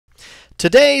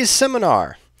Today's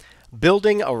seminar,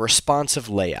 Building a Responsive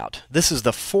Layout. This is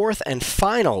the fourth and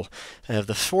final of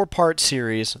the four-part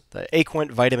series, the Aquent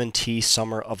Vitamin T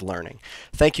Summer of Learning.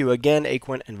 Thank you again,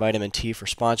 Aquent and Vitamin T, for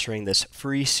sponsoring this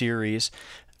free series,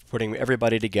 putting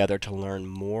everybody together to learn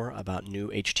more about new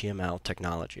HTML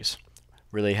technologies.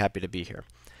 Really happy to be here.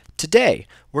 Today,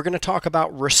 we're going to talk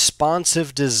about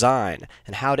responsive design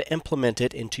and how to implement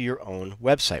it into your own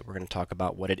website. We're going to talk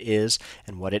about what it is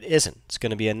and what it isn't. It's going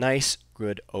to be a nice,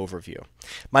 good overview.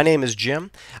 My name is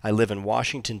Jim. I live in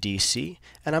Washington, D.C.,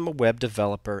 and I'm a web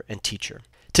developer and teacher.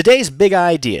 Today's big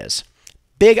ideas.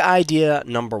 Big idea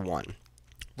number one.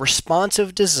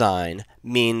 Responsive design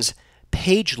means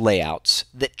page layouts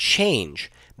that change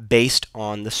based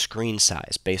on the screen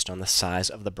size, based on the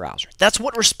size of the browser. That's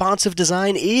what responsive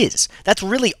design is. That's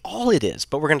really all it is,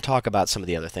 but we're going to talk about some of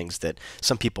the other things that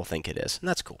some people think it is, and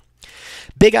that's cool.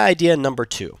 Big idea number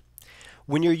two.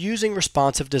 When you're using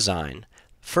responsive design,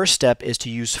 first step is to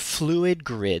use fluid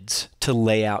grids to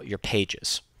lay out your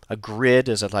pages. A grid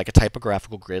is like a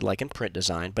typographical grid like in print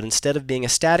design, but instead of being a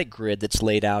static grid that's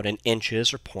laid out in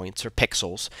inches or points or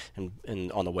pixels,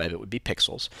 and on the web it would be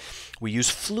pixels, we use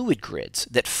fluid grids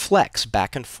that flex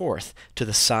back and forth to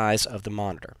the size of the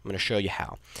monitor. I'm going to show you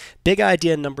how. Big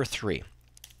idea number three.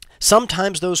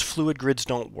 Sometimes those fluid grids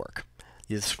don't work.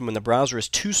 When the browser is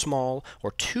too small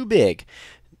or too big,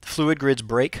 the fluid grids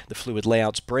break, the fluid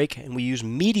layouts break, and we use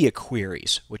media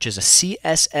queries, which is a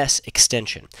CSS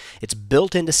extension. It's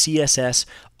built into CSS.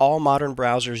 All modern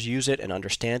browsers use it and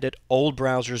understand it. Old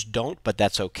browsers don't, but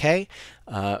that's okay.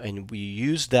 And we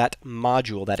use that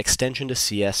module, that extension to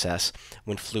CSS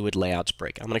when fluid layouts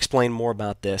break. I'm going to explain more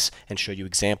about this and show you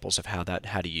examples of how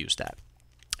to use that.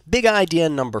 Big idea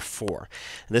number four.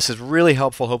 This is really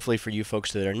helpful, hopefully, for you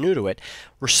folks that are new to it.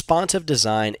 Responsive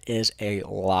design is a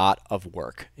lot of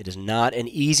work. It is not an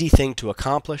easy thing to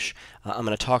accomplish. I'm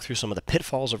going to talk through some of the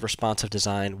pitfalls of responsive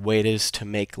design, ways to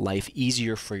make life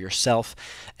easier for yourself,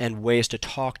 and ways to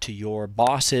talk to your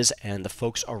bosses and the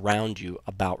folks around you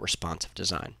about responsive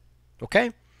design.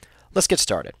 Okay? Let's get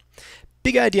started.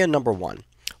 Big idea number one.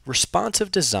 Responsive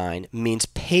design means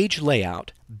page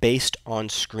layout based on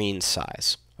screen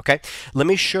size. Okay, let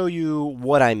me show you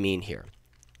what I mean here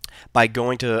by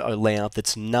going to a layout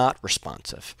that's not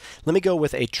responsive. Let me go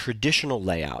with a traditional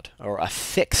layout or a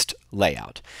fixed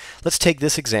layout. Let's take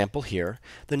this example here,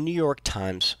 the New York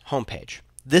Times homepage.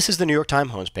 This is the New York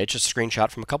Times homepage, just a screenshot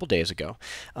from a couple days ago,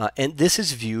 and this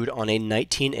is viewed on a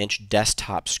 19-inch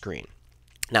desktop screen.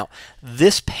 Now,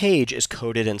 this page is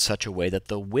coded in such a way that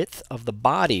the width of the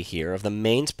body here, of the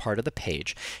main part of the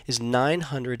page, is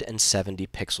 970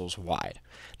 pixels wide.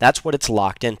 That's what it's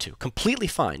locked into. Completely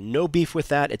fine. No beef with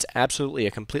that. It's absolutely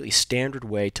a completely standard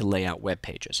way to lay out web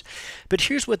pages. But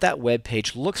here's what that web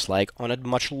page looks like on a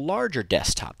much larger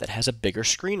desktop that has a bigger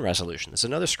screen resolution. There's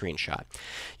another screenshot.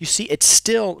 You see, it's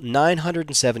still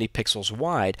 970 pixels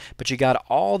wide, but you got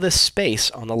all this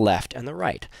space on the left and the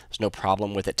right. There's no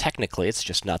problem with it technically. It's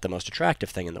just not the most attractive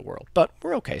thing in the world, but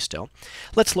we're okay still.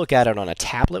 Let's look at it on a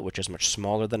tablet, which is much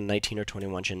smaller than a 19 or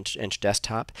 21-inch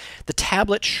desktop. The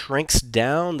tablet shrinks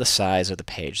down the size of the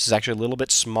page. This is actually a little bit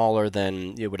smaller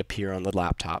than it would appear on the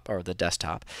laptop or the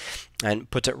desktop, and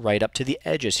puts it right up to the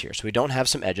edges here. So we don't have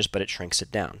some edges, but it shrinks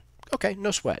it down. Okay, no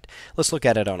sweat. Let's look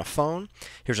at it on a phone.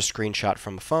 Here's a screenshot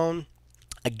from a phone.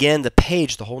 Again, the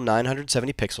page, the whole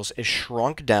 970 pixels, is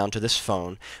shrunk down to this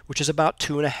phone, which is about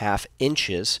 2.5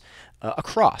 inches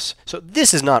across. So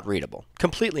this is not readable,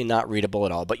 completely not readable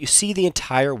at all, but you see the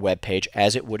entire web page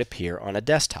as it would appear on a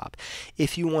desktop.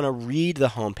 If you want to read the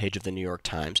home page of the New York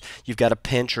Times, you've got to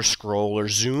pinch or scroll or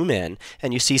zoom in,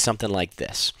 and you see something like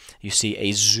this. You see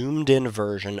a zoomed in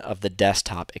version of the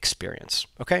desktop experience.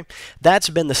 Okay? That's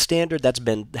been the standard. That's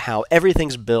been how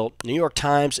everything's built. New York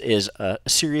Times is a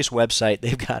serious website.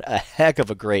 They've got a heck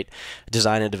of a great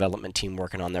design and development team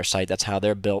working on their site. That's how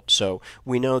they're built, so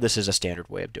we know this is a standard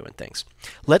way of doing things.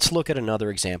 Let's look at another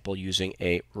example using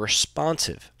a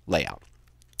responsive layout.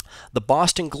 The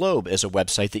Boston Globe is a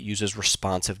website that uses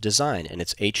responsive design, and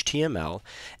it's HTML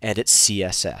and it's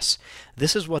CSS.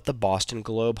 This is what the Boston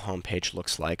Globe homepage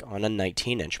looks like on a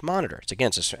 19-inch monitor. It's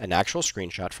again, it's an actual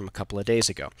screenshot from a couple of days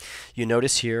ago. You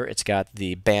notice here it's got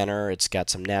the banner, it's got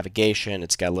some navigation,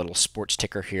 it's got a little sports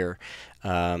ticker here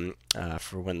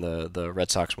for when the Red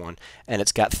Sox won, and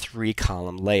it's got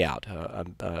 3-column layout,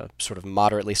 a sort of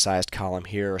moderately sized column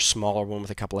here, a smaller one with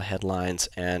a couple of headlines,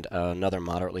 and another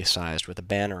moderately sized with a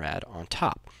banner ad on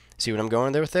top. See what I'm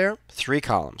going there with there? 3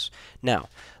 columns. Now,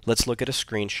 let's look at a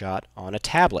screenshot on a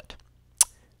tablet.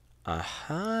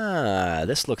 Aha,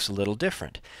 this looks a little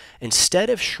different.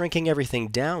 Instead of shrinking everything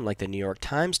down like the New York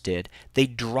Times did, they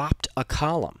dropped a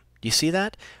column. Do you see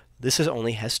that? This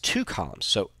only has 2 columns.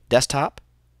 So desktop,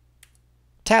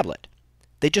 tablet.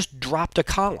 They just dropped a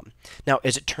column. Now,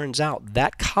 as it turns out,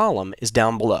 that column is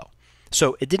down below.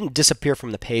 So it didn't disappear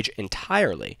from the page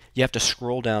entirely. You have to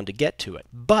scroll down to get to it.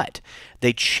 But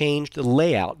they changed the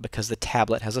layout because the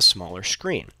tablet has a smaller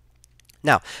screen.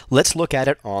 Now, let's look at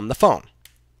it on the phone.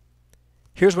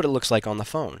 Here's what it looks like on the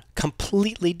phone.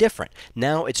 Completely different.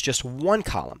 Now it's just 1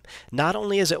 column. Not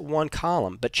only is it 1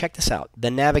 column, but check this out. The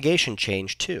navigation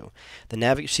changed too.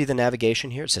 See the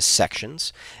navigation here? It says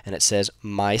sections, and it says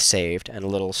My Saved, and a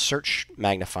little search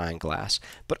magnifying glass.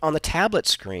 But on the tablet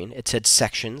screen, it said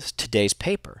Sections, Today's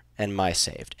Paper, and My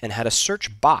Saved, and had a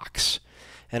search box.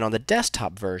 And on the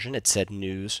desktop version, it said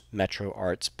News, Metro,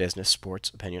 Arts, Business, Sports,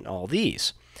 Opinion, all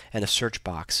these. And the search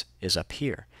box is up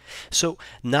here. So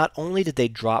not only did they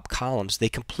drop columns, they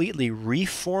completely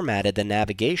reformatted the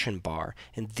navigation bar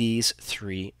in these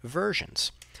 3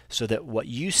 versions, so that what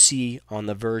you see on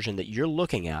the version that you're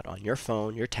looking at on your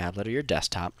phone, your tablet, or your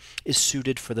desktop is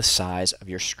suited for the size of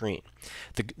your screen.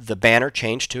 The banner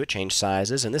changed too. It changed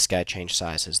sizes, and this guy changed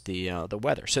sizes, the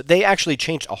weather. So they actually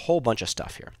changed a whole bunch of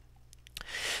stuff here.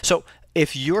 So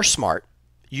if you're smart,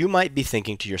 you might be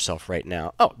thinking to yourself right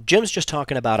now, oh, Jim's just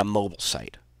talking about a mobile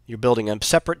site. You're building a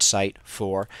separate site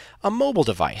for a mobile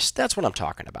device. That's what I'm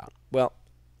talking about. Well,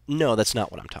 no, that's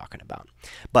not what I'm talking about.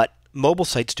 But mobile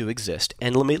sites do exist,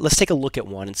 and let's take a look at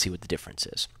one and see what the difference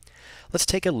is. Let's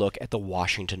take a look at the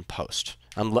Washington Post.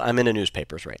 I'm in the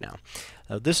newspapers right now.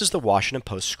 This is the Washington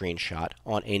Post screenshot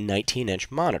on a 19-inch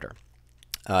monitor.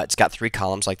 It's got 3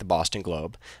 columns like the Boston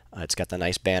Globe. It's got the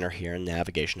nice banner here and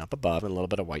navigation up above and a little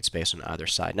bit of white space on either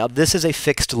side. Now this is a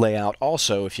fixed layout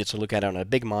also. If you look at it on a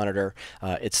big monitor,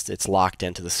 it's locked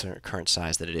into the current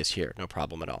size that it is here. No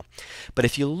problem at all. But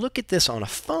if you look at this on a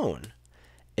phone,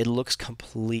 it looks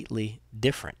completely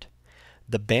different.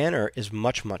 The banner is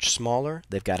much, much smaller.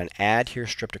 They've got an ad here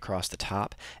stripped across the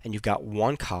top, and you've got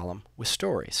 1 column with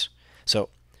stories. So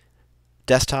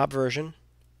desktop version,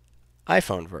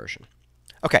 iPhone version.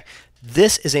 Okay,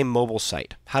 this is a mobile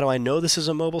site. How do I know this is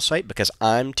a mobile site? Because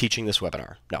I'm teaching this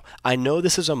webinar. No, I know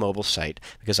this is a mobile site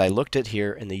because I looked at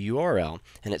here in the URL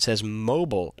and it says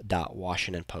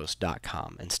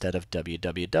mobile.washingtonpost.com instead of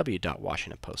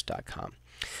www.washingtonpost.com.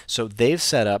 So they've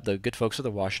set up, the good folks of the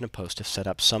Washington Post have set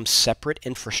up some separate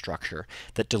infrastructure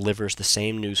that delivers the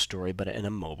same news story but in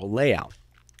a mobile layout.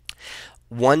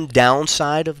 One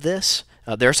downside of this,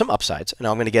 there are some upsides, and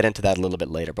I'm going to get into that a little bit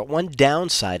later, but one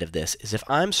downside of this is if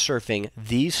I'm surfing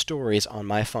these stories on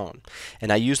my phone,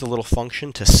 and I use the little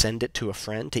function to send it to a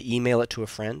friend, to email it to a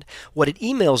friend, what it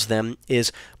emails them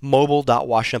is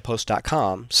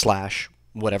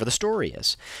mobile.washingtonpost.com/whatever the story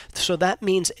is. So that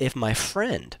means if my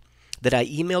friend that I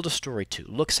emailed a story to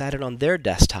looks at it on their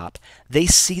desktop, they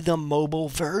see the mobile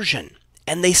version,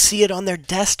 and they see it on their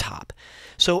desktop.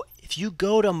 So if you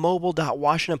go to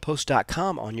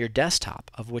mobile.washingtonpost.com on your desktop,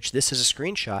 of which this is a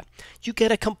screenshot, you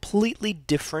get a completely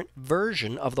different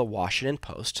version of the Washington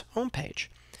Post homepage.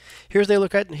 Here's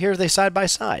they side by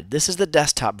side. This is the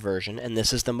desktop version and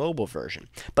this is the mobile version.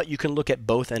 But you can look at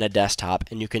both in a desktop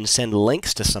and you can send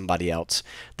links to somebody else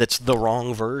that's the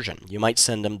wrong version. You might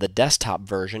send them the desktop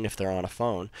version if they're on a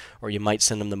phone, or you might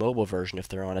send them the mobile version if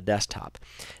they're on a desktop.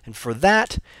 And for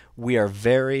that, we are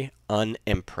very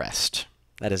unimpressed.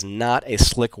 That is not a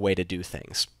slick way to do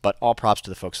things, but all props to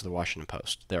the folks of the Washington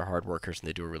Post. They're hard workers and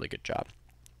they do a really good job.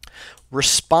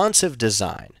 Responsive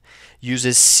design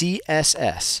uses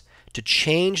CSS to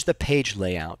change the page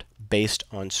layout based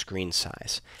on screen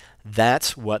size.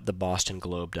 That's what the Boston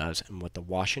Globe does and what the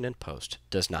Washington Post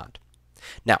does not.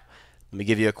 Now, let me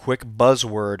give you a quick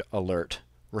buzzword alert.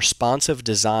 Responsive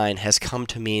design has come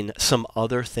to mean some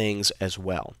other things as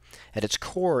well. At its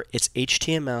core, it's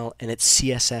HTML and it's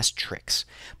CSS tricks,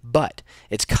 but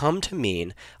it's come to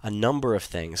mean a number of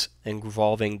things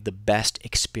involving the best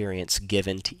experience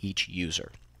given to each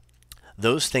user.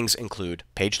 Those things include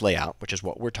page layout, which is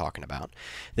what we're talking about.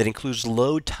 That includes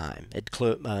load time.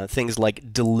 Things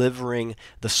like delivering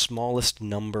the smallest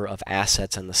number of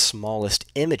assets and the smallest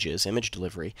images, image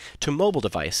delivery, to mobile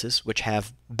devices which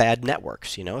have bad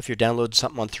networks. You know, if you're downloading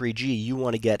something on 3G, you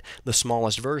want to get the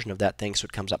smallest version of that thing so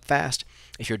it comes up fast.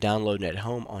 If you're downloading it at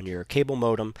home on your cable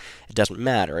modem, it doesn't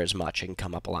matter as much. It can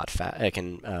come up a lot fast. It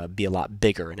can be a lot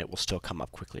bigger, and it will still come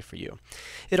up quickly for you.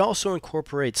 It also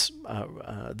incorporates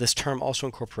this term also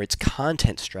incorporates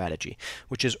content strategy,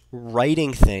 which is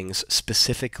writing things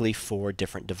specifically for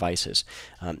different devices.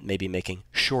 Maybe making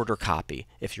shorter copy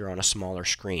if you're on a smaller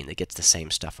screen that gets the same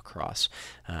stuff across.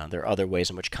 There are other ways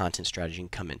in which content strategy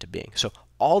can come into being. So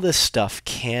all this stuff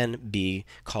can be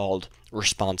called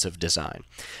responsive design.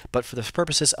 But for the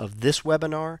purposes of this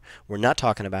webinar, we're not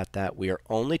talking about that. We are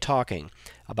only talking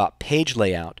about page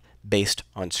layout based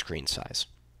on screen size.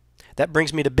 That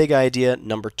brings me to big idea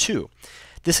number 2.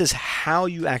 This is how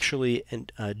you actually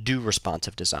do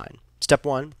responsive design. Step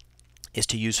 1 is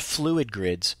to use fluid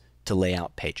grids to lay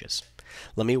out pages.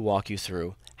 Let me walk you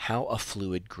through how a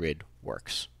fluid grid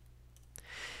works.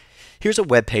 Here's a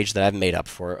web page that I've made up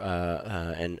for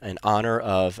in honor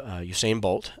of Usain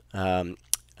Bolt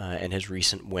and his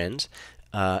recent wins.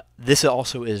 This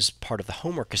also is part of the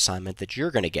homework assignment that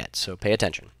you're going to get, so pay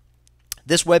attention.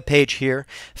 This web page here,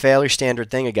 fairly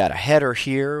standard thing. I got a header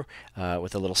here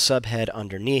with a little subhead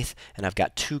underneath, and I've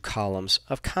got 2 columns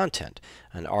of content,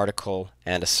 an article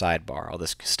and a sidebar. All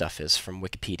this stuff is from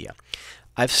Wikipedia.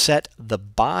 I've set the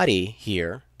body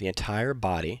here, the entire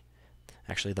body,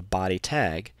 actually the body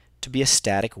tag, to be a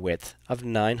static width of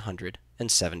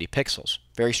 970 pixels.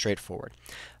 Very straightforward.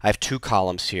 I have 2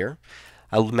 columns here.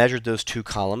 I measured those 2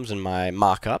 columns in my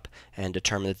mock-up and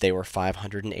determined that they were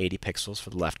 580 pixels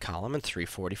for the left column and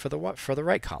 340 for the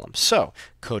right column. So,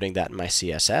 coding that in my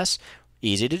CSS,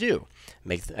 easy to do.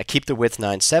 I keep the width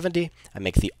 970. I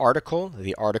make the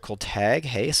article tag.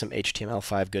 Hey, some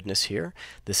HTML5 goodness here.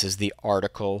 This is the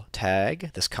article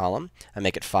tag, this column. I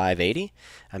make it 580.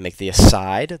 I make the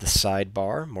aside, the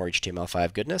sidebar, more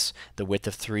HTML5 goodness, the width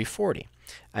of 340.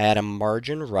 I add a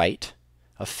margin right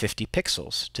of 50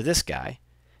 pixels to this guy,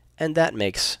 and that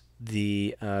makes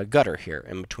the gutter here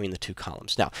in between the 2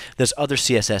 columns. Now, there's other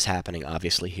CSS happening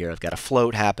obviously here. I've got a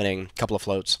float happening, a couple of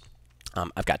floats.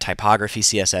 I've got typography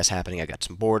CSS happening. I've got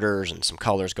some borders and some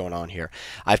colors going on here.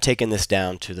 I've taken this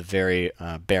down to the very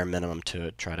bare minimum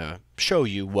to try to show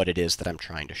you what it is that I'm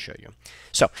trying to show you.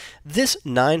 So this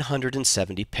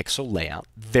 970 pixel layout,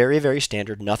 very, very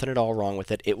standard, nothing at all wrong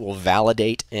with it. It will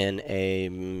validate in a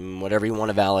whatever you want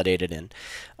to validate it in.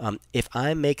 If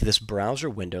I make this browser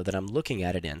window that I'm looking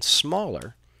at it in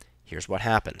smaller, here's what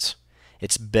happens.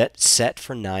 It's set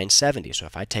for 970. So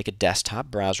if I take a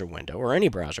desktop browser window or any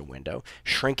browser window,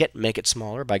 shrink it, make it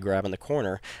smaller by grabbing the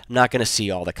corner, I'm not going to see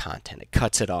all the content. It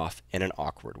cuts it off in an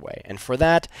awkward way. And for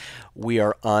that, we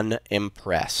are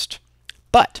unimpressed.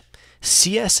 But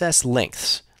CSS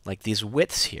lengths, like these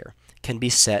widths here, can be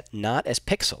set not as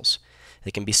pixels. They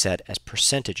can be set as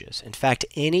percentages. In fact,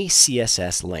 any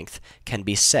CSS length can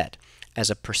be set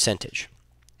as a percentage.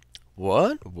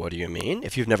 What? What do you mean?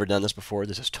 If you've never done this before,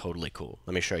 this is totally cool.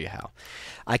 Let me show you how.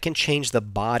 I can change the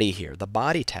body here, the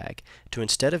body tag, to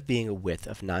instead of being a width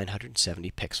of 970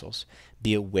 pixels,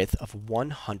 be a width of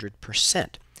 100%.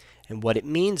 And what it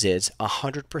means is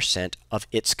 100% of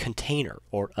its container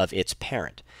or of its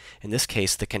parent. In this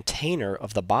case, the container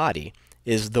of the body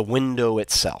is the window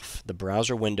itself. The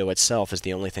browser window itself is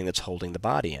the only thing that's holding the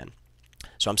body in.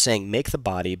 So I'm saying make the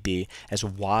body be as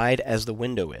wide as the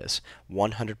window is,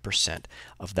 100%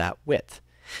 of that width.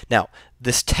 Now,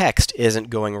 this text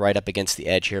isn't going right up against the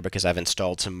edge here because I've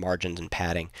installed some margins and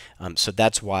padding, so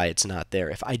that's why it's not there.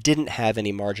 If I didn't have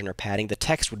any margin or padding, the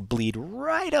text would bleed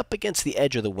right up against the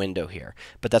edge of the window here,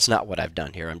 but that's not what I've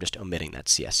done here. I'm just omitting that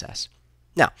CSS.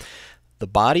 Now, the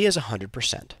body is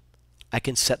 100%. I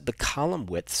can set the column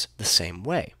widths the same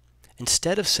way.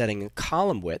 Instead of setting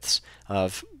column widths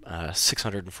of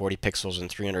 640 pixels and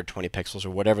 320 pixels or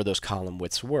whatever those column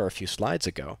widths were a few slides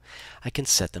ago, I can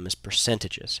set them as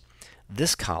percentages.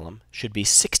 This column should be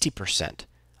 60%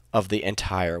 of the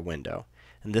entire window,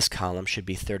 and this column should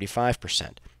be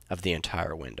 35% of the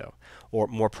entire window, or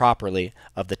more properly,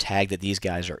 of the tag that these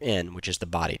guys are in, which is the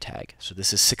body tag. So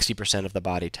this is 60% of the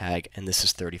body tag, and this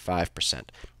is 35%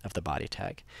 of the body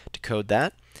tag. To code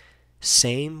that,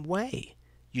 same way.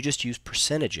 You just use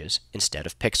percentages instead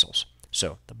of pixels.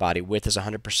 So the body width is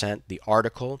 100%, the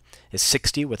article is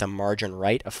 60 with a margin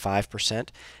right of 5%,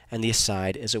 and the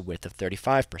aside is a width of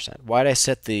 35%. Why did I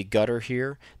set the gutter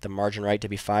here, the margin right, to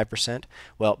be 5%?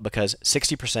 Well, because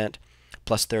 60%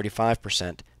 plus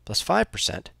 35% plus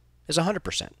 5% is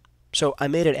 100%. So I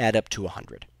made it add up to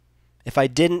 100. If I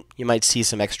didn't, you might see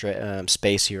some extra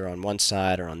space here on one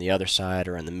side or on the other side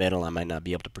or in the middle. I might not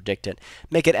be able to predict it.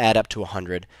 Make it add up to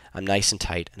 100. I'm nice and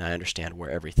tight, and I understand where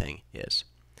everything is.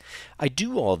 I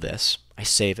do all this. I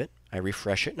save it. I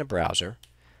refresh it in a browser.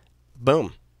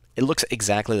 Boom. It looks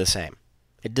exactly the same.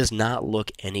 It does not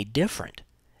look any different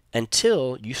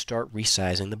until you start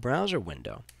resizing the browser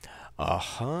window.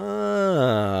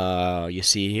 Aha! You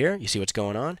see here? You see what's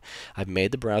going on? I've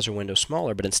made the browser window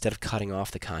smaller, but instead of cutting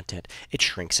off the content, it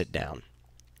shrinks it down.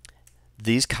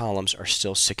 These columns are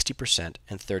still 60%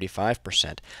 and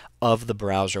 35% of the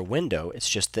browser window. It's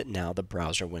just that now the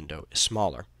browser window is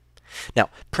smaller. Now,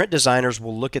 print designers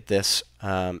will look at this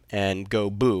and go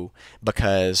boo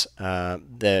because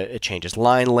it changes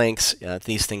line lengths.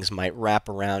 These things might wrap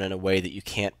around in a way that you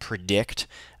can't predict,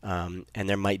 and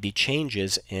there might be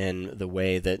changes in the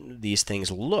way that these things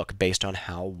look based on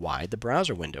how wide the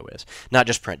browser window is. Not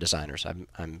just print designers.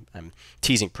 I'm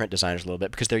teasing print designers a little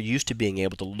bit because they're used to being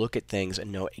able to look at things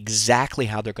and know exactly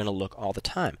how they're going to look all the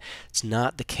time. It's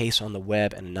not the case on the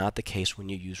web and not the case when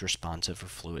you use responsive or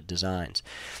fluid designs.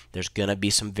 There's going to be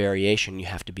some variation. You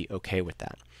have to be okay with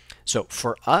that. So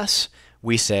for us,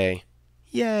 we say,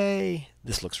 yay,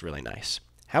 this looks really nice.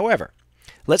 However,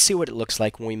 let's see what it looks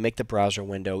like when we make the browser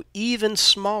window even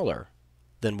smaller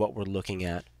than what we're looking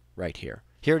at right here.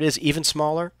 Here it is, even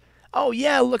smaller. Oh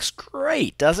yeah, it looks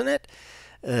great, doesn't it?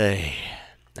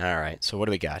 All right, so what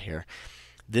do we got here?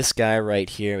 This guy right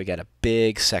here, we got a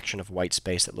big section of white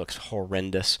space that looks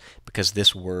horrendous because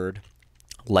this word,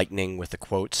 lightning with the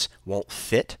quotes, won't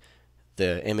fit.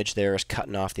 The image there is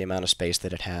cutting off the amount of space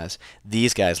that it has.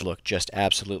 These guys look just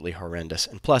absolutely horrendous.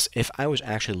 And plus, if I was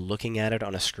actually looking at it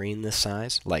on a screen this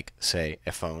size, like, say,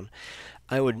 a phone,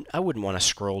 I wouldn't want to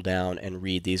scroll down and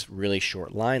read these really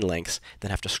short line lengths,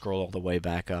 then have to scroll all the way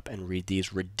back up and read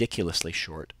these ridiculously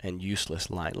short and useless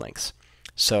line lengths.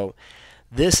 So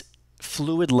this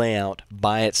fluid layout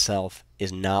by itself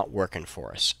is not working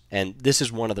for us. And this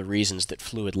is one of the reasons that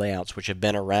fluid layouts, which have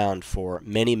been around for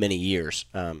many, many years,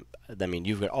 I mean,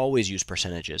 you could always use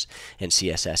percentages in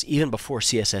CSS. Even before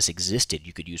CSS existed,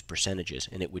 you could use percentages,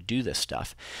 and it would do this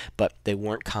stuff. But they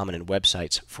weren't common in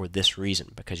websites for this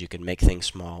reason, because you could make things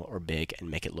small or big and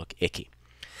make it look icky.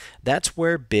 That's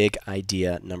where big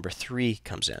idea number 3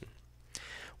 comes in.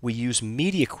 We use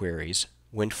media queries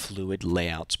when fluid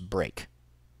layouts break.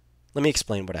 Let me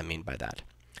explain what I mean by that.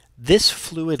 This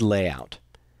fluid layout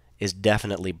is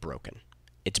definitely broken.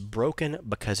 It's broken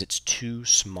because it's too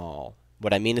small.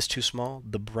 What I mean is too small,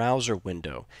 the browser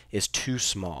window is too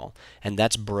small, and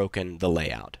that's broken the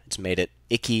layout. It's made it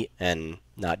icky and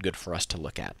not good for us to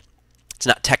look at. It's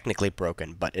not technically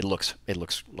broken, but it looks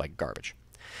like garbage.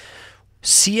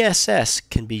 CSS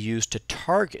can be used to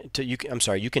target, you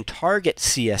can target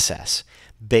CSS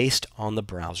based on the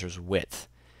browser's width.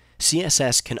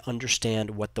 CSS can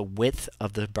understand what the width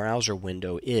of the browser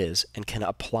window is and can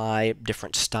apply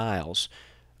different styles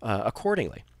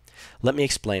accordingly. Let me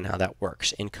explain how that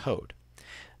works in code.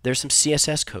 There's some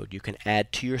CSS code you can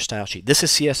add to your style sheet. This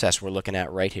is CSS we're looking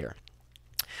at right here.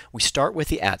 We start with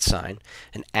the @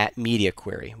 an @media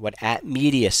query. What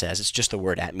 @media says, it's just the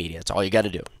word @media. That's all you got to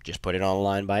do. Just put it on a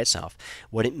line by itself.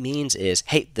 What it means is,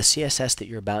 hey, the CSS that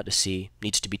you're about to see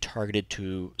needs to be targeted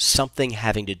to something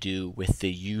having to do with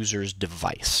the user's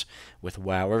device, with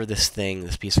however this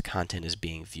piece of content is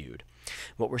being viewed.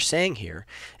 What we're saying here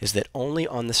is that only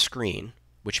on the screen,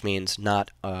 which means not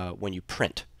when you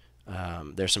print.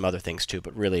 There's some other things too,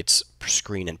 but really it's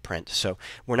screen and print. So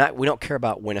we don't care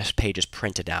about when a page is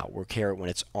printed out. We care when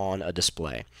it's on a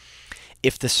display.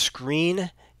 If the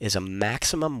screen is a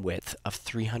maximum width of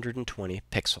 320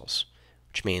 pixels,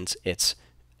 which means it's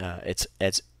at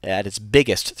its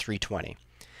biggest 320,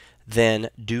 then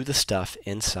do the stuff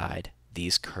inside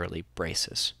these curly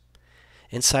braces.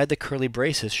 Inside the curly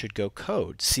braces should go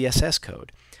code, CSS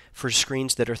code, for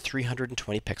screens that are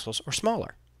 320 pixels or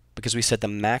smaller, because we said the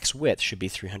max width should be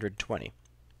 320.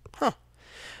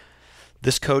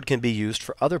 This code can be used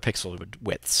for other pixel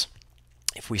widths.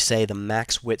 If we say the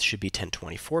max width should be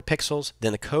 1024 pixels,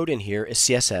 then the code in here is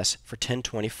CSS for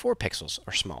 1024 pixels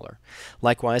or smaller.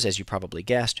 Likewise, as you probably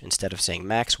guessed, instead of saying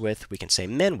max width, we can say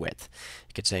min width.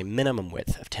 You could say minimum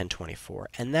width of 1024,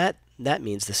 and that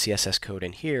means the CSS code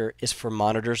in here is for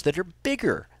monitors that are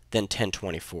bigger than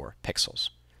 1024 pixels.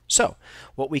 So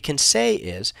what we can say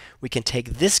is we can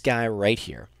take this guy right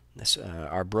here, this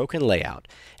our broken layout,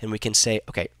 and we can say,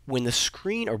 okay, when the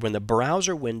screen or when the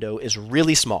browser window is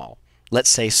really small, let's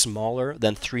say smaller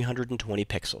than 320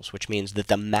 pixels, which means that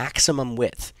the maximum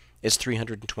width is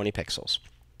 320 pixels,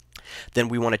 then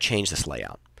we want to change this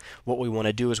layout. What we want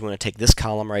to do is we want to take this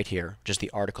column right here, just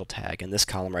the article tag, and this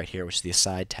column right here, which is the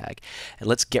aside tag, and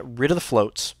let's get rid of the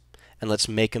floats, and let's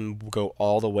make them go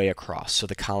all the way across, so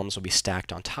the columns will be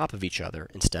stacked on top of each other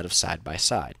instead of side by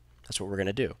side. That's what we're going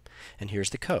to do. And here's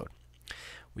the code.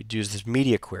 We use this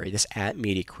media query, this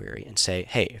 @media query, and say,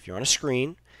 hey, if you're on a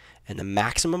screen and the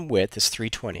maximum width is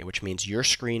 320, which means your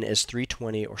screen is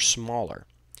 320 or smaller,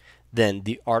 then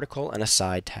the article and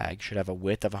aside tag should have a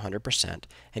width of 100%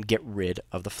 and get rid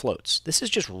of the floats. This is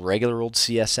just regular old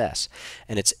CSS,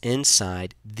 and it's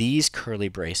inside these curly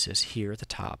braces here at the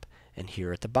top and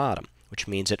here at the bottom, which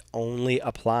means it only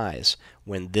applies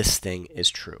when this thing is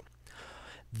true.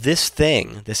 This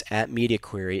thing, this @media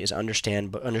query, is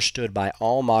understood by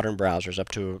all modern browsers up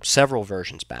to several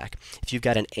versions back. If you've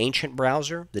got an ancient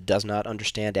browser that does not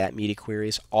understand @media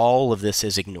queries, all of this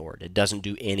is ignored. It doesn't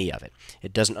do any of it.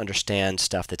 It doesn't understand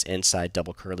stuff that's inside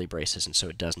double curly braces, and so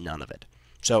it does none of it.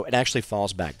 So it actually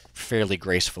falls back fairly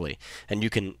gracefully, and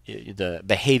the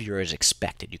behavior is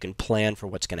expected. You can plan for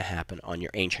what's going to happen on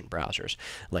your ancient browsers,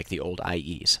 like the old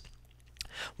IEs.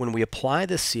 When we apply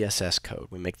this CSS code,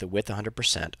 we make the width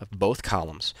 100% of both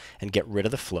columns and get rid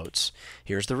of the floats.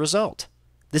 Here's the result.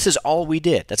 This is all we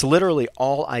did. That's literally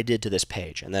all I did to this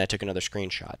page, and then I took another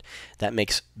screenshot. That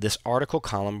makes this article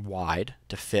column wide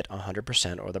to fit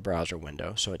 100% or the browser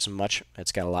window, so it's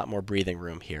got a lot more breathing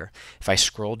room here. If I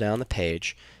scroll down the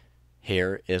page,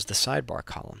 here is the sidebar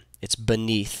column. It's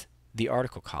beneath the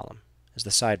article column is the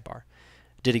sidebar.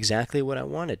 Did exactly what I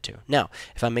wanted to. Now,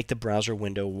 if I make the browser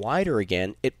window wider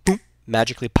again, it boom,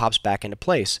 magically pops back into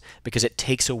place because it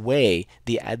takes away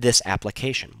this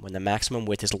application. When the maximum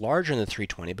width is larger than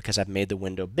 320 because I've made the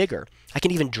window bigger, I can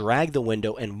even drag the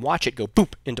window and watch it go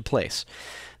boop into place.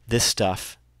 This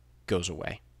stuff goes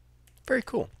away. Very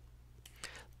cool.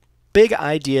 Big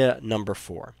idea number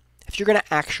 4. If you're going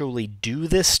to actually do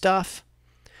this stuff,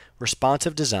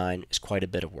 responsive design is quite a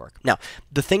bit of work. Now,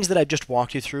 the things that I've just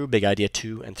walked you through, big idea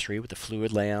 2 and 3 with the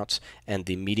fluid layouts and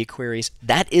the media queries,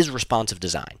 that is responsive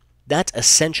design. That's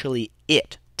essentially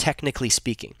it, technically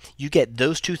speaking. You get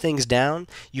those 2 things down,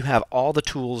 you have all the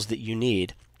tools that you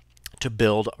need to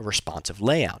build a responsive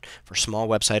layout for a small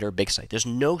website or a big site. There's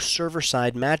no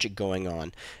server-side magic going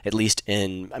on, at least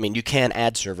I mean, you can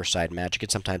add server-side magic,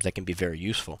 and sometimes that can be very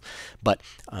useful. But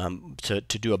to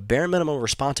do a bare minimum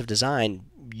responsive design,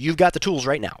 you've got the tools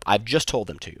right now. I've just told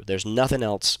them to you. There's nothing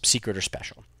else secret or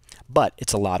special. But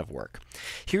it's a lot of work.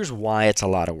 Here's why it's a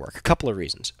lot of work. A couple of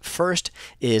reasons. First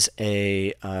is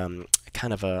a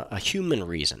kind of a human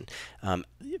reason.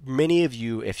 Many of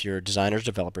you, if you're designers,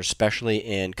 developers, especially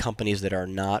in companies that are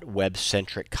not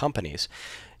web-centric companies,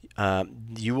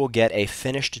 you will get a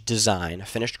finished design, a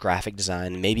finished graphic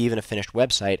design, maybe even a finished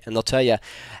website, and they'll tell you,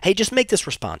 hey, just make this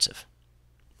responsive.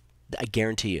 I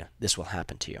guarantee you this will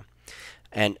happen to you.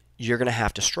 And you're going to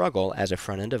have to struggle as a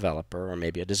front-end developer or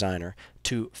maybe a designer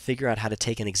to figure out how to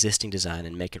take an existing design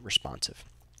and make it responsive.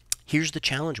 Here's the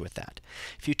challenge with that.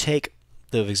 If you take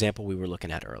the example we were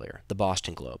looking at earlier, the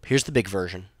Boston Globe. Here's the big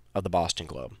version of the Boston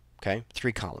Globe. Okay,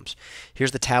 3 columns.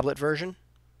 Here's the tablet version,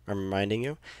 I'm reminding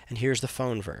you, and here's the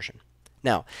phone version.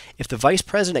 Now, if the vice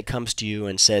president comes to you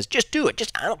and says, just do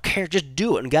it, I don't care, just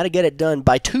do it, and got to get it done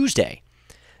by Tuesday,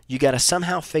 you got to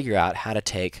somehow figure out how to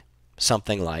take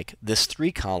something like this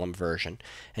 3-column version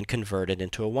and convert it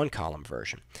into a 1-column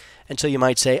version. And so you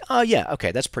might say, oh yeah,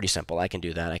 okay, that's pretty simple. I can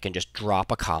do that. I can just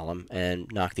drop a column and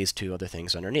knock these 2 other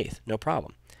things underneath. No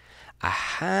problem.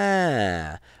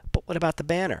 Aha! But what about the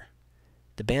banner?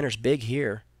 The banner's big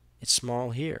here. It's small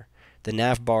here. The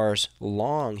nav bar's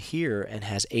long here and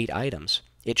has 8 items.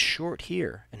 It's short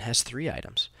here and has 3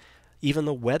 items. Even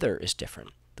the weather is different.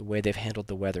 The way they've handled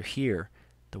the weather here,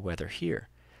 the weather here.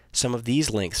 Some of these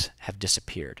links have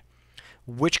disappeared.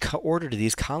 Which order do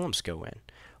these columns go in?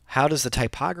 How does the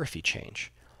typography change?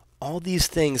 All these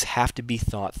things have to be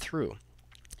thought through.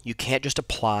 You can't just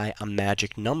apply a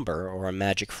magic number or a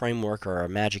magic framework or a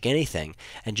magic anything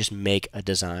and just make a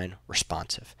design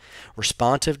responsive.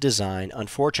 Responsive design,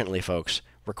 unfortunately, folks,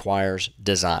 requires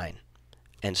design.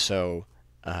 And so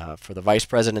for the vice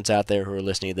presidents out there who are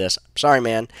listening to this, sorry,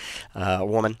 man,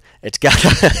 woman, it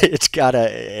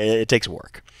takes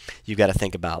work. You've got to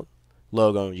think about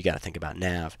logo, you got to think about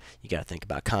nav, you got to think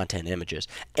about content images,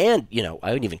 and I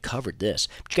haven't even covered this,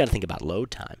 but you got to think about load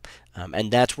time,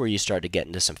 and that's where you start to get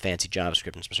into some fancy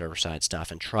JavaScript and some server-side stuff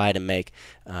and try to make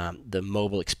the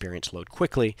mobile experience load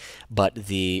quickly, but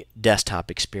the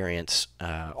desktop experience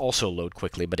also load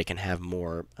quickly, but it can have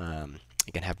more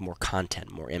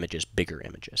content, more images, bigger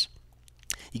images.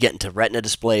 You get into retina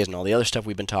displays and all the other stuff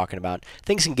we've been talking about.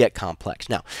 Things can get complex.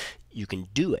 Now, you can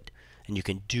do it, and you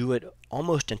can do it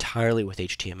almost entirely with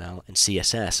HTML and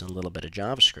CSS and a little bit of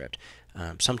JavaScript.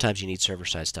 Sometimes you need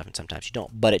server-side stuff and sometimes you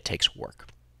don't, but it takes work.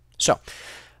 So,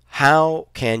 how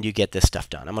can you get this stuff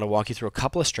done? I'm going to walk you through a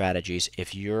couple of strategies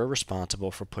if you're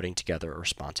responsible for putting together a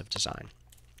responsive design.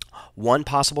 One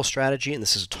possible strategy, and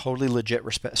this is a totally legit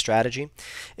strategy,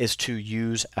 is to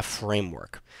use a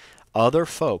framework. Other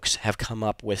folks have come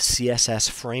up with CSS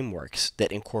frameworks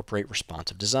that incorporate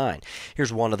responsive design.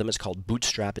 Here's one of them. It's called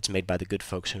Bootstrap. It's made by the good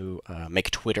folks who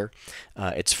make Twitter.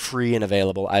 It's free and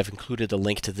available. I've included a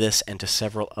link to this and to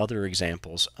several other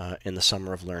examples in the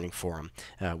Summer of Learning forum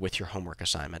with your homework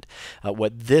assignment.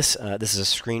 This is a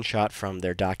screenshot from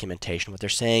their documentation. What they're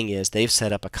saying is they've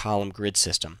set up a column grid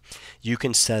system. You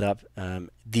can set up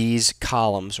these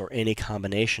columns or any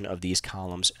combination of these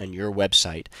columns on your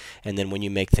website, and then when you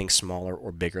make things smaller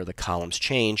or bigger, the columns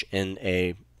change in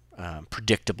a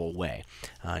predictable way.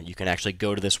 You can actually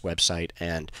go to this website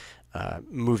and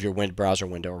move your browser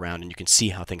window around, and you can see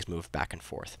how things move back and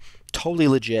forth. Totally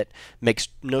legit. Makes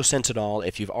no sense at all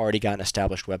if you've already got an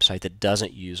established website that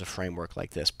doesn't use a framework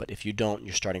like this. But if you don't,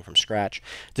 you're starting from scratch,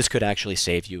 this could actually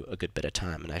save you a good bit of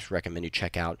time. And I recommend you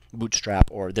check out Bootstrap,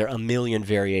 or there are a million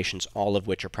variations, all of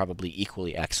which are probably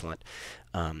equally excellent.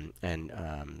 A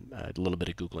little bit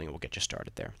of Googling will get you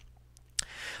started there.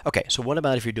 Okay, so what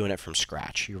about if you're doing it from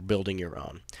scratch? You're building your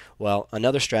own. Well,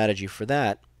 another strategy for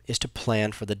that is to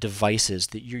plan for the devices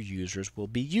that your users will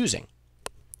be using.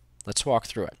 Let's walk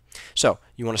through it. So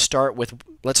you want to start with,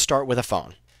 let's start with a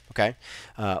phone. Okay,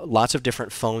 lots of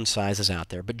different phone sizes out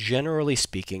there, but generally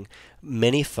speaking,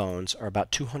 many phones are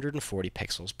about 240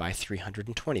 pixels by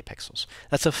 320 pixels.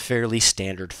 That's a fairly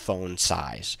standard phone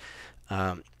size.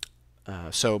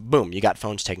 So boom, you got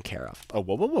phones taken care of. Oh,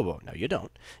 whoa, whoa, whoa, whoa. No, you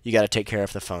don't. You got to take care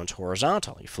of the phone's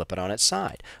horizontal. You flip it on its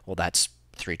side. Well, that's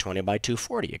 320 by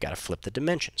 240. You got to flip the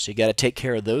dimensions. So you got to take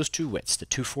care of those two widths, the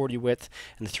 240 width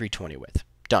and the 320 width.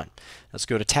 Done. Let's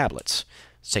go to tablets.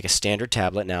 Let's take a standard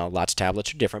tablet. Now, lots of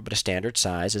tablets are different, but a standard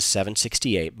size is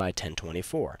 768 by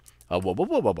 1024. Oh, whoa, whoa,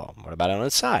 whoa, whoa, whoa. What about on the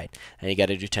side? And you got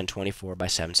to do 1024 by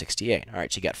 768. All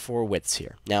right, so you got 4 widths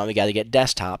here. Now we got to get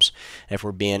desktops. If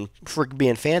we're being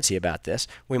fancy about this,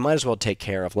 we might as well take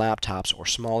care of laptops or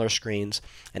smaller screens.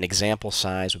 An example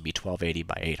size would be 1280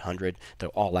 by 800, though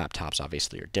all laptops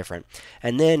obviously are different.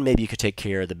 And then maybe you could take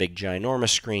care of the big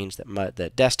ginormous screens that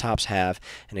desktops have.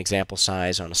 An example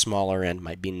size on a smaller end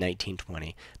might be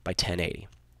 1920 by 1080.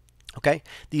 Okay,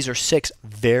 these are 6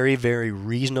 very, very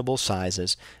reasonable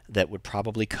sizes that would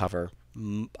probably cover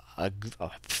a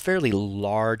fairly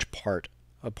large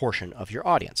portion of your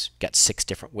audience. You've got 6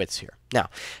 different widths here. Now,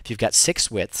 if you've got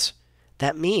 6 widths,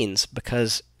 that means,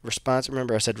 because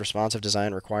remember I said responsive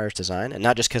design requires design, and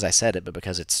not just because I said it, but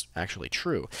because it's actually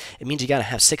true. It means you got to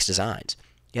have 6 designs.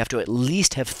 You have to at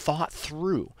least have thought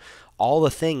through all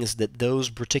the things that those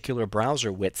particular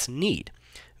browser widths need.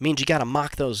 It means you got to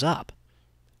mock those up.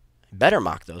 Better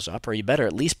mock those up, or you better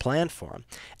at least plan for them.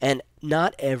 And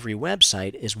not every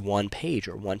website is one page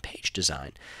or one page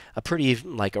design. A pretty,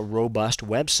 like a robust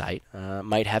website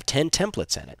might have 10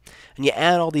 templates in it. And you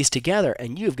add all these together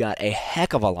and you've got a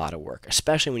heck of a lot of work,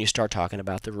 especially when you start talking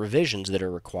about the revisions that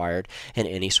are required in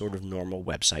any sort of normal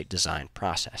website design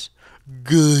process.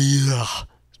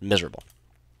 It's miserable.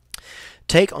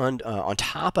 Take on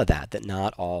top of that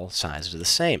not all sizes are the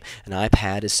same. An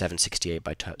iPad is 768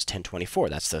 by 1024.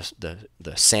 That's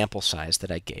the sample size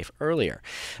that I gave earlier.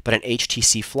 But an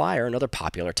HTC Flyer, another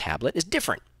popular tablet, is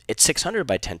different. It's 600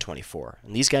 by 1024.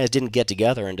 And these guys didn't get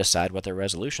together and decide what their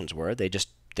resolutions were.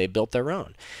 They built their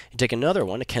own. You take another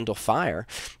one, a Kindle Fire,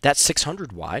 that's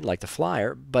 600 wide, like the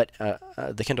Flyer, but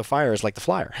the Kindle Fire is like the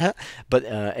Flyer, but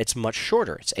it's much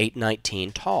shorter. It's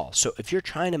 819 tall. So if you're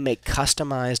trying to make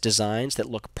customized designs that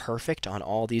look perfect on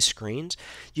all these screens,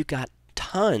 you've got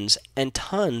tons and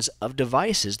tons of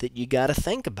devices that you got to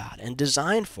think about and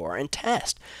design for and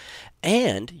test.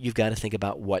 And you've got to think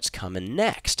about what's coming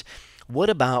next. What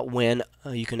about when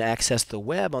you can access the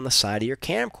web on the side of your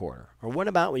camcorder? Or what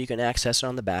about when you can access it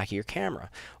on the back of your camera?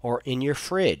 Or in your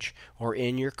fridge? Or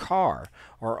in your car?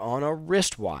 Or on a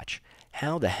wristwatch?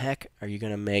 How the heck are you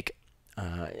going to make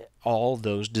all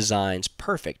those designs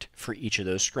perfect for each of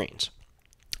those screens?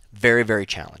 Very, very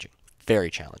challenging. Very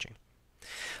challenging.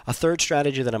 A third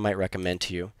strategy that I might recommend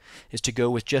to you is to go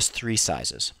with just 3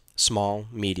 sizes: small,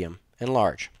 medium, and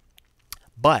large.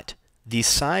 But these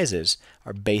sizes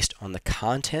are based on the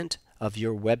content of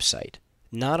your website,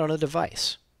 not on a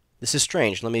device. This is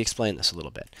strange. Let me explain this a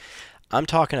little bit. I'm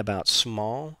talking about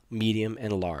small, medium,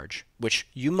 and large, which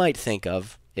you might think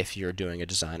of, if you're doing a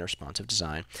design or responsive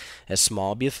design, as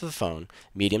small be for the phone,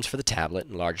 mediums for the tablet,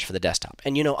 and large for the desktop.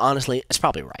 And you know, honestly, it's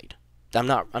probably right. I'm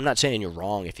not saying you're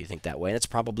wrong if you think that way. That's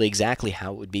probably exactly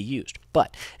how it would be used.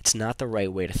 But it's not the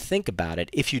right way to think about it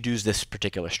if you do this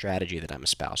particular strategy that I'm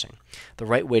espousing. The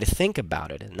right way to think about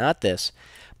it is not this,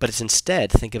 but it's instead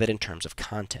think of it in terms of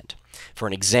content. For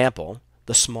an example,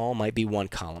 The small might be 1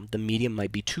 column, the medium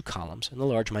might be 2 columns, and the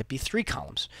large might be 3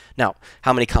 columns. Now,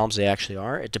 how many columns they actually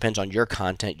are, it depends on your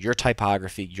content, your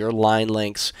typography, your line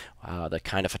lengths, the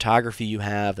kind of photography you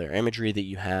have, the imagery that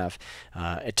you have.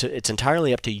 It's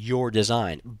entirely up to your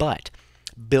design, but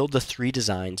build the 3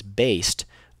 designs based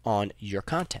on your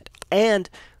content and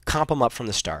comp them up from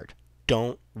the start.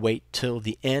 Don't wait till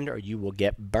the end or you will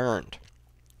get burned.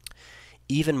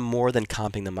 Even more than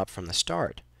comping them up from the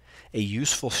start, a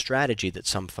useful strategy that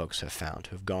some folks have found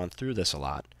who have gone through this a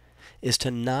lot is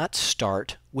to not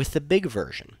start with the big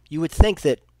version. You would think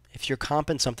that if you're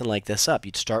comping something like this up,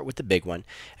 you'd start with the big one,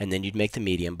 and then you'd make the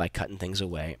medium by cutting things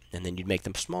away, and then you'd make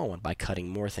the small one by cutting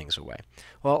more things away.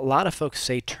 Well, a lot of folks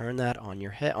say turn that on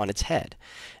its head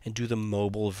and do the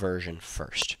mobile version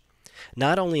first.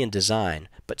 Not only in design,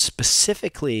 but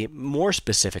more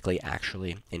specifically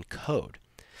actually in code.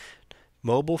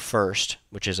 Mobile first,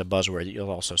 which is a buzzword that you'll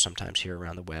also sometimes hear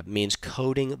around the web, means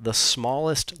coding the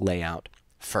smallest layout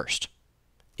first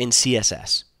in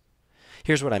CSS.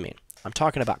 Here's what I mean. I'm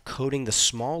talking about coding the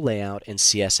small layout in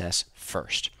CSS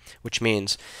first, which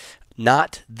means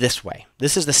not this way.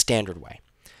 This is the standard way.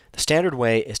 The standard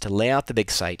way is to lay out the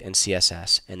big site in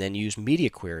CSS and then use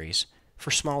media queries for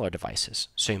smaller devices.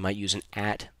 So you might use an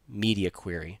 @media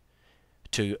query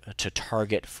to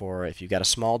target for, if you've got a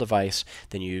small device,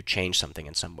 then you change something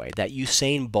in some way. That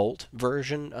Usain Bolt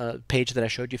version page that I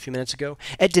showed you a few minutes ago,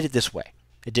 it did it this way.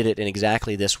 It did it in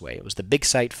exactly this way. It was the big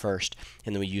site first,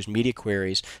 and then we used media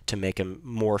queries to make them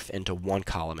morph into 1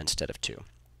 column instead of 2.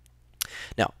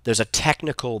 Now, there's a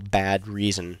technical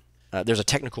reason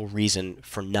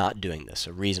for not doing this,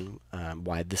 a reason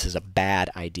why this is a bad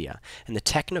idea. And the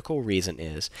technical reason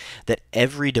is that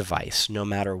every device, no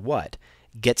matter what,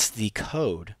 gets the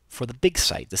code for the big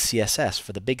site, the CSS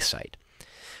for the big site,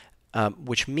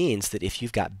 which means that if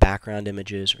you've got background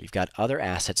images or you've got other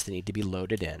assets that need to be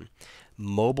loaded in,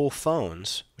 mobile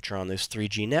phones, which are on those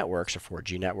 3G networks or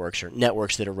 4G networks or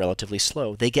networks that are relatively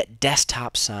slow, they get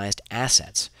desktop-sized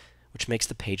assets, which makes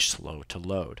the page slow to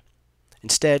load.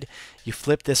 Instead, you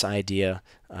flip this idea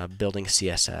of building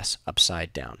CSS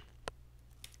upside down.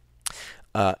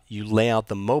 You lay out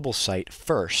the mobile site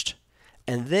first,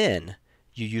 and then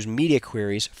you use media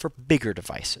queries for bigger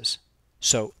devices.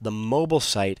 So the mobile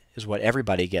site is what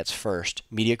everybody gets first.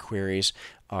 Media queries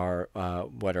are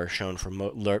what are shown for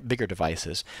bigger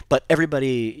devices. But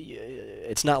everybody,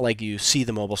 it's not like you see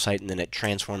the mobile site and then it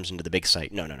transforms into the big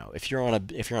site. No, no, no. If you're on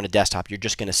a desktop, you're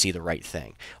just going to see the right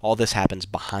thing. All this happens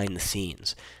behind the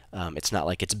scenes. It's not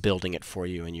like it's building it for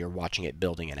you and you're watching it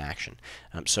building in action.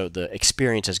 So the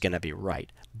experience is going to be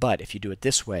right. But if you do it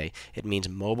this way, it means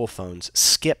mobile phones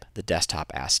skip the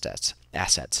desktop assets,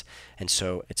 and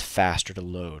so it's faster to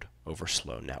load over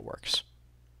slow networks.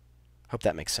 Hope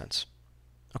that makes sense.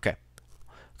 Okay, a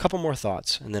couple more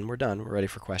thoughts, and then we're done. We're ready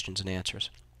for questions and answers.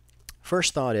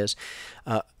 First thought is,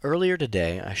 earlier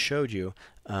today I showed you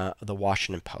the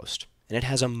Washington Post, and it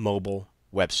has a mobile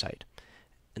website.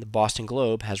 And the Boston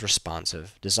Globe has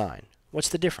responsive design. What's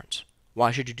the difference?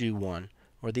 Why should you do one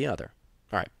or the other?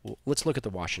 All right, well, let's look at the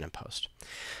Washington Post.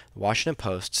 The Washington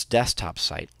Post's desktop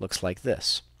site looks like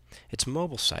this. Its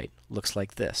mobile site looks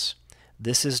like this.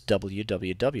 This is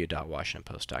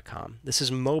www.washingtonpost.com. This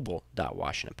is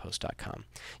mobile.washingtonpost.com.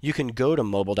 You can go to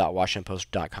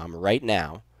mobile.washingtonpost.com right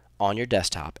now on your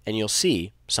desktop, and you'll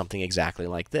see something exactly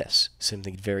like this,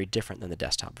 something very different than the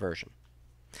desktop version.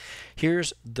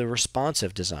 Here's the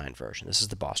responsive design version. This is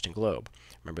the Boston Globe.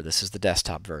 Remember, this is the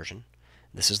desktop version.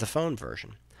 This is the phone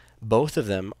version. Both of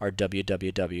them are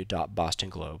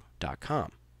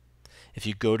www.bostonglobe.com. If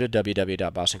you go to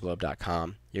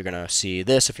www.bostonglobe.com, you're going to see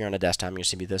this if you're on a desktop, and you'll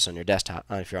see this on your desktop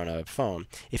if you're on a phone.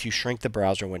 If you shrink the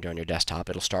browser window on your desktop,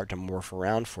 it'll start to morph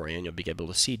around for you, and you'll be able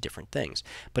to see different things.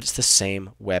 But it's the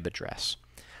same web address.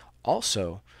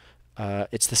 Also,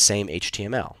 it's the same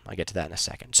HTML. I'll get to that in a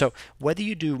second. So whether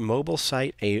you do mobile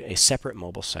site, a separate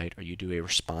mobile site, or you do a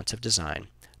responsive design,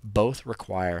 both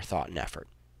require thought and effort.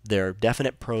 There are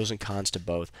definite pros and cons to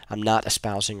both. I'm not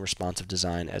espousing responsive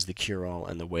design as the cure-all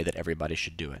and the way that everybody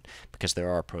should do it, because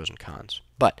there are pros and cons.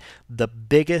 But the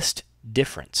biggest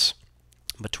difference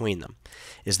between them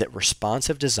is that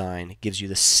responsive design gives you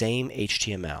the same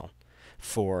HTML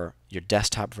for your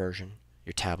desktop version,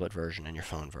 your tablet version, and your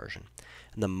phone version.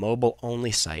 And the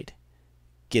mobile-only site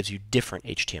gives you different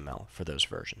HTML for those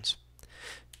versions.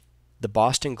 The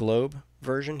Boston Globe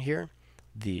version here,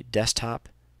 the desktop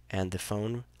and the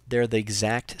phone, they're the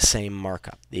exact same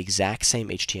markup, the exact same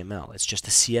HTML. It's just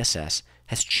the CSS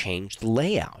has changed the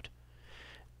layout.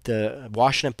 The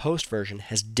Washington Post version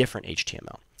has different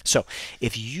HTML. So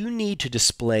if you need to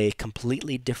display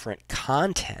completely different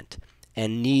content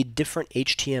and need different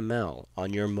HTML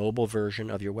on your mobile version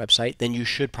of your website, then you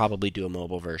should probably do a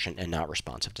mobile version and not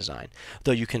responsive design.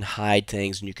 Though you can hide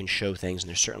things and you can show things, and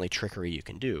there's certainly trickery you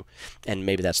can do, and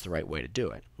maybe that's the right way to do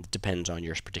it. It depends on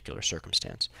your particular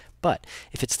circumstance. But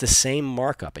if it's the same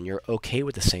markup and you're okay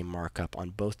with the same markup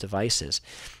on both devices,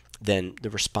 then the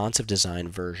responsive design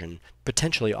version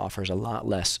potentially offers a lot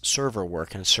less server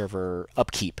work and server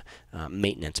upkeep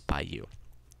maintenance by you.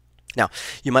 Now,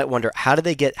 you might wonder, how do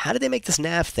they make this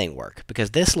nav thing work?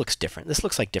 Because this looks different. This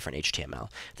looks like different HTML.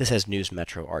 This has news,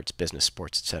 metro, arts, business,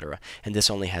 sports, etc. And this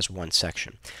only has one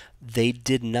section. They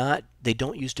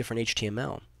don't use different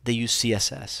HTML. They use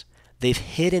CSS. They've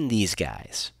hidden these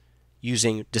guys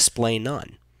using display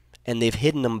none. And they've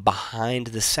hidden them behind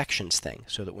the sections thing,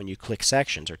 so that when you click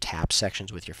sections or tap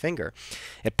sections with your finger,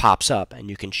 it pops up and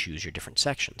you can choose your different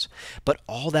sections. But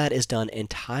all that is done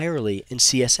entirely in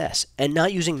CSS and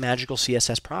not using magical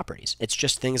CSS properties. It's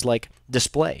just things like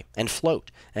display and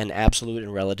float and absolute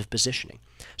and relative positioning.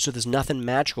 So there's nothing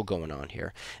magical going on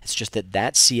here. It's just that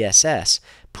CSS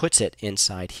puts it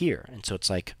inside here. And so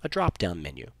it's like a drop-down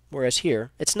menu. Whereas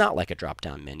here, it's not like a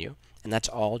drop-down menu. And that's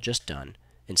all just done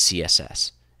in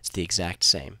CSS. It's the exact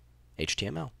same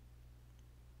HTML.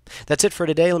 That's it for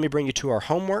today. Let me bring you to our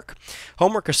homework.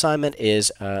 Homework assignment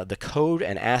is the code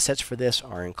and assets for this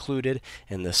are included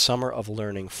in the Summer of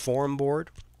Learning forum board,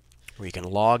 where you can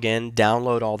log in,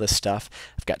 download all this stuff.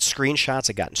 I've got screenshots,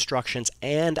 I've got instructions,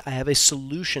 and I have a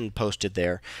solution posted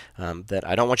there that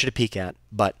I don't want you to peek at,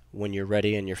 but when you're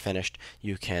ready and you're finished,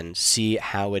 you can see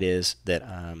how it is that,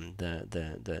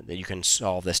 that you can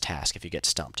solve this task if you get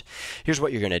stumped. Here's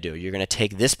what you're going to do. You're going to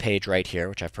take this page right here,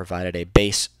 which I've provided a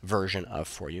base version of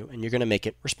for you, and you're going to make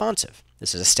it responsive.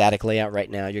 This is a static layout right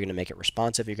now. You're going to make it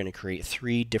responsive. You're going to create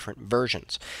 3 different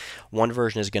versions. One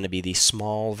version is going to be the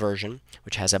small version,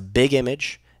 which has a big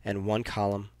image and 1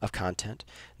 column of content.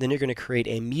 Then you're going to create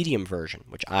a medium version,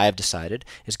 which I've decided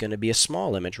is going to be a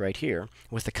small image right here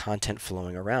with the content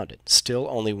flowing around it. Still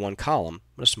only 1 column,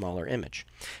 but a smaller image.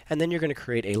 And then you're going to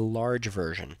create a large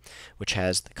version, which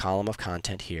has the column of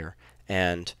content here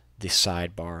and the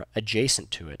sidebar adjacent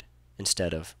to it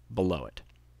instead of below it.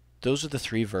 Those are the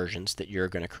 3 versions that you're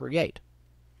going to create.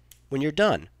 When you're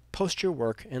done, post your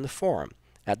work in the forum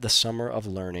at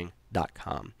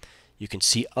thesummeroflearning.com. You can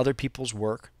see other people's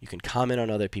work, you can comment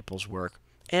on other people's work,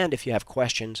 and if you have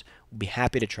questions, we'll be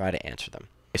happy to try to answer them.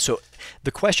 So the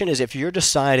question is, if you're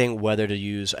deciding whether to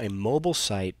use a mobile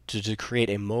site to create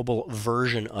a mobile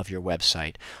version of your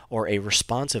website or a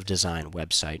responsive design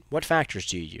website, what factors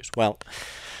do you use? Well,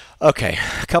 okay,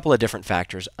 a couple of different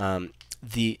factors.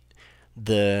 The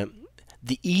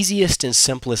easiest and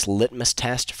simplest litmus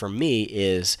test for me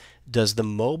is, does the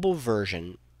mobile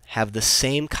version have the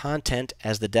same content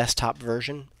as the desktop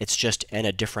version? It's just in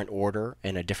a different order,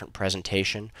 in a different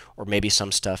presentation, or maybe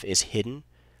some stuff is hidden?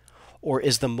 Or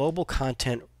is the mobile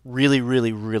content really,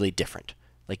 really, really different?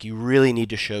 Like you really need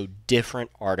to show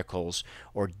different articles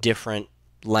or different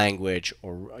language,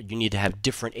 or you need to have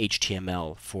different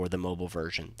HTML for the mobile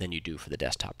version than you do for the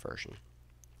desktop version.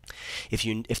 If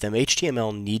the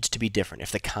HTML needs to be different,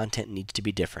 if the content needs to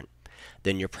be different,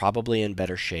 then you're probably in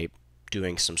better shape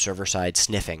doing some server-side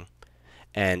sniffing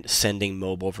and sending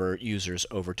mobile users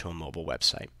over to a mobile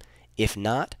website. If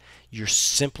not, your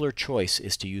simpler choice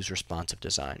is to use responsive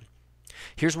design.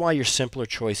 Here's why your simpler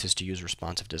choice is to use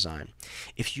responsive design.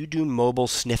 If you do mobile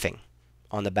sniffing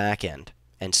on the back end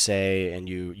and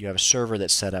you have a server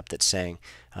that's set up that's saying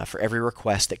for every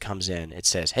request that comes in, it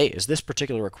says, hey, is this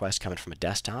particular request coming from a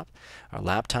desktop, a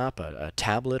laptop, a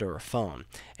tablet, or a phone?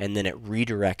 And then it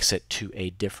redirects it to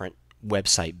a different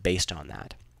website based on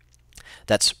that.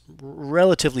 That's,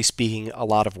 relatively speaking, a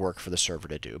lot of work for the server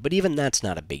to do, but even that's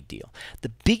not a big deal. The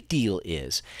big deal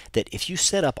is that if you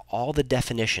set up all the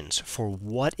definitions for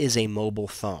what is a mobile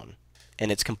phone,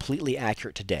 and it's completely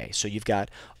accurate today. So you've got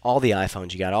all the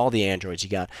iPhones, you got all the Androids, you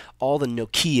got all the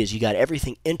Nokias, you got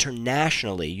everything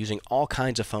internationally using all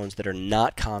kinds of phones that are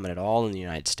not common at all in the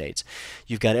United States.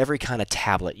 You've got every kind of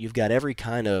tablet, you've got every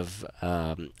kind of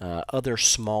other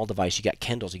small device, you got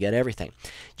Kindles, you got everything.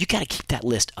 You got to keep that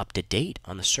list up to date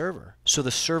on the server so the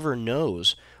server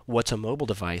knows what's a mobile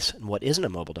device and what isn't a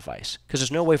mobile device. Because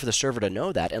there's no way for the server to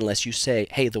know that unless you say,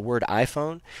 hey, the word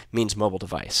iPhone means mobile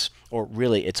device, or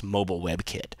really it's mobile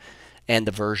WebKit, and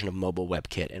the version of mobile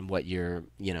WebKit and what you're,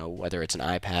 whether it's an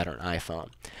iPad or an iPhone.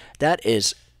 That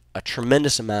is a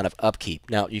tremendous amount of upkeep.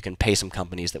 Now, you can pay some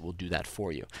companies that will do that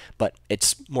for you, but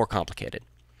it's more complicated.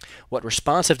 What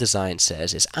responsive design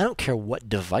says is, I don't care what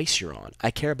device you're on,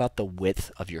 I care about the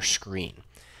width of your screen.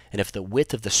 And if the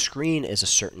width of the screen is a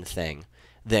certain thing,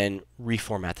 then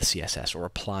reformat the CSS or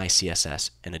apply CSS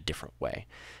in a different way.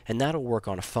 And that'll work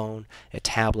on a phone, a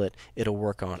tablet, it'll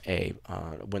work on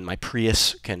when my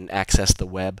Prius can access the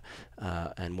web,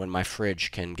 and when my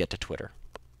fridge can get to Twitter.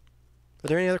 Are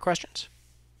there any other questions?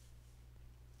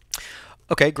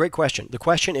 Okay, great question. The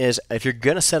question is, if you're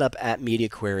going to set up app media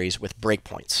queries with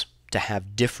breakpoints to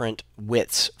have different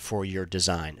widths for your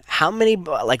design,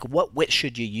 what width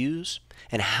should you use,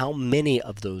 and how many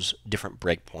of those different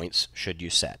breakpoints should you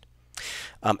set?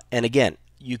 And again,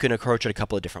 you can approach it a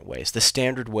couple of different ways. The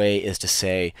standard way is to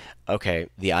say, okay,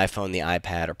 the iPhone, the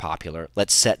iPad are popular.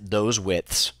 Let's set those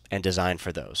widths and design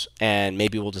for those. And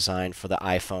maybe we'll design for the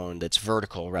iPhone that's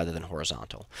vertical rather than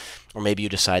horizontal. Or maybe you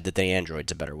decide that the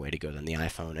Android's a better way to go than the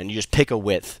iPhone. And you just pick a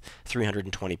width,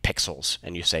 320 pixels,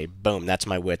 and you say, boom, that's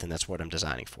my width and that's what I'm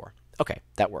designing for. Okay,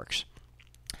 that works.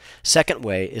 Second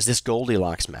way is this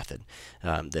Goldilocks method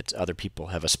that other people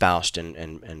have espoused and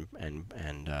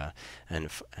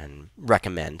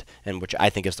recommend, and which I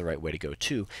think is the right way to go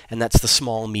too, and that's the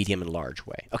small, medium, and large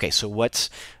way. Okay, so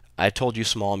I told you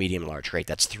small, medium, and large. Great,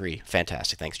 that's 3.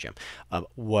 Fantastic, thanks, Jim.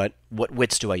 What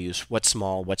widths do I use? What's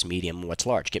small, what's medium, what's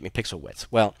large? Get me pixel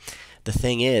widths. Well, the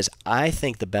thing is, I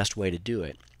think the best way to do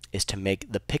it is to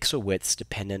make the pixel widths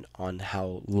dependent on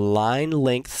how line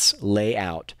lengths lay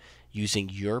out using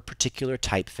your particular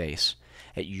typeface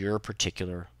with your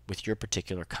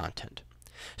particular content.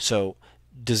 So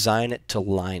design it to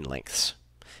line lengths.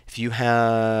 If you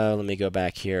have, let me go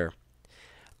back here.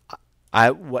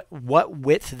 What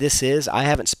width this is, I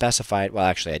haven't specified. Well,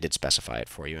 actually, I did specify it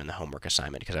for you in the homework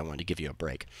assignment because I wanted to give you a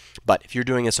break. But if you're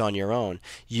doing this on your own,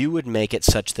 you would make it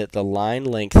such that the line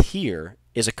length here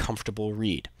is a comfortable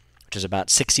read, which is about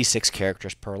 66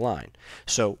 characters per line.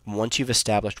 So once you've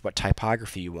established what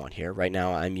typography you want here, right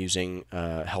now I'm using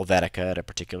Helvetica at a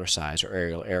particular size, or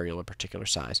Arial at a particular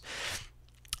size.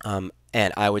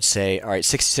 And I would say, all right,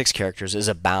 66 characters is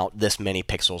about this many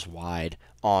pixels wide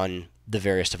on the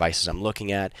various devices I'm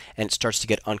looking at, and it starts to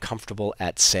get uncomfortable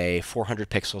at, say, 400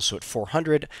 pixels. So at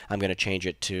 400, I'm going to change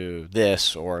it to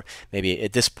this, or maybe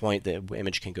at this point the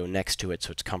image can go next to it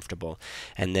so it's comfortable.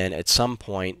 And then at some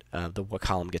point the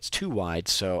column gets too wide,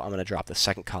 so I'm going to drop the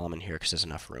second column in here because there's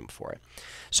enough room for it.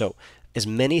 So as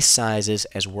many sizes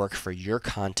as work for your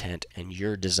content and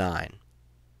your design,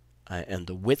 and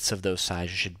the widths of those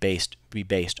sizes should be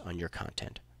based on your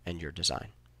content and your design.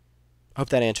 I hope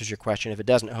that answers your question. If it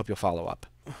doesn't, I hope you'll follow up.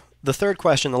 The third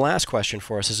question, the last question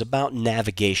for us, is about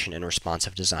navigation in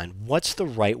responsive design. What's the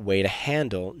right way to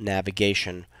handle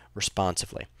navigation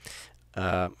responsively?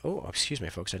 Oh, excuse me,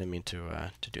 folks. I didn't mean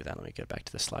to do that. Let me get back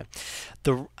to this slide.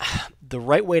 The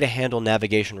right way to handle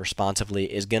navigation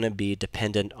responsively is going to be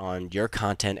dependent on your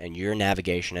content and your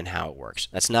navigation and how it works.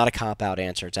 That's not a cop-out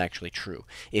answer. It's actually true.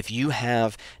 If you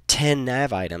have 10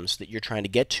 nav items that you're trying to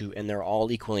get to and they're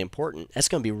all equally important, that's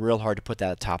going to be real hard to put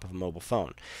that at the top of a mobile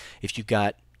phone. If you've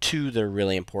got 2 that are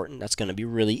really important, that's going to be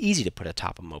really easy to put at the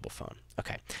top of a mobile phone.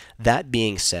 Okay, that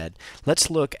being said, let's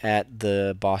look at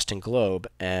the Boston Globe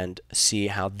and see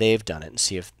how they've done it and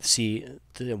see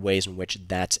the ways in which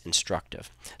that's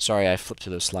instructive. Sorry, I flipped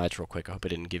through those slides real quick. I hope I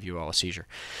didn't give you all a seizure.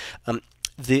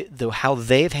 How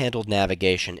they've handled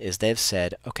navigation is they've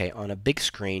said, okay, on a big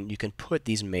screen you can put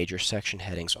these major section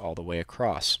headings all the way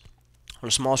across. On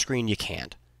a small screen you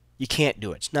can't. You can't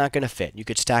do it. It's not going to fit. You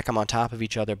could stack them on top of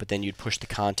each other, but then you'd push the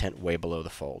content way below the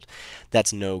fold.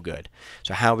 That's no good.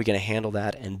 So how are we going to handle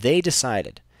that? And they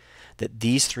decided that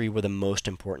these 3 were the most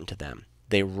important to them.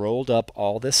 They rolled up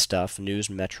all this stuff, news,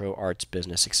 metro, arts,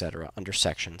 business, etc., under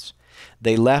sections.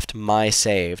 They left my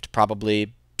saved.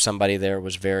 Probably somebody there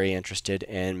was very interested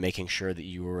in making sure that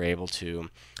you were able to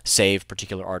save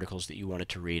particular articles that you wanted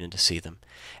to read and to see them.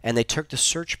 And they took the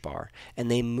search bar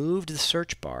and they moved the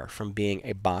search bar from being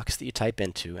a box that you type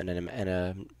into and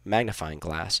a magnifying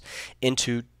glass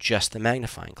into just the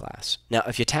magnifying glass. Now,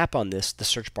 if you tap on this, the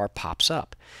search bar pops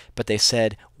up. But they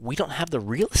said, we don't have the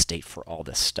real estate for all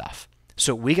this stuff.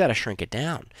 So we got to shrink it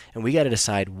down, and we got to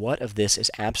decide what of this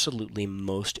is absolutely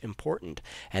most important,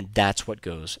 and that's what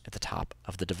goes at the top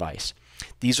of the device.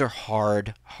 These are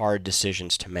hard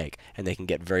decisions to make, and they can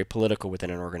get very political within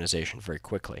an organization very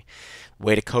quickly.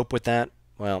 Way to cope with that?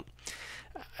 Well,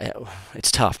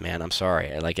 it's tough, man. I'm sorry.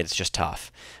 It's just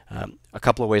tough. A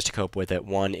couple of ways to cope with it.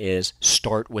 One is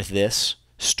start with this.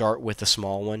 Start with the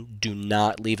small one. Do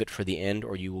not leave it for the end,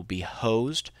 or you will be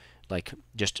hosed.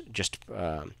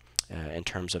 In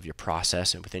terms of your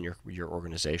process and within your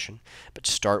organization. But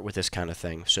start with this kind of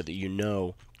thing so that you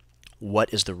know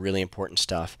what is the really important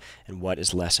stuff and what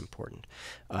is less important.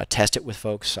 Test it with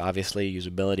folks. Obviously,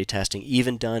 usability testing,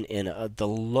 even done in the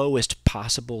lowest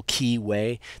possible key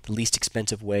way, the least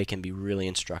expensive way, can be really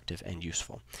instructive and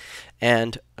useful.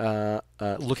 And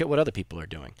look at what other people are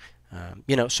doing.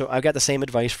 So I've got the same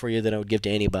advice for you that I would give to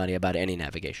anybody about any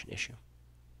navigation issue.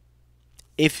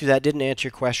 If that didn't answer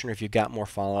your question, or if you've got more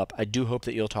follow-up, I do hope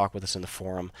that you'll talk with us in the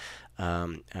forum,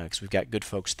 because we've got good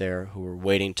folks there who are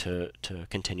waiting to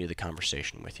continue the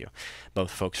conversation with you,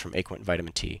 both folks from Aquent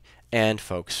Vitamin T and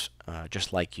folks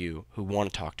just like you who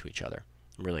want to talk to each other.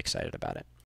 I'm really excited about it.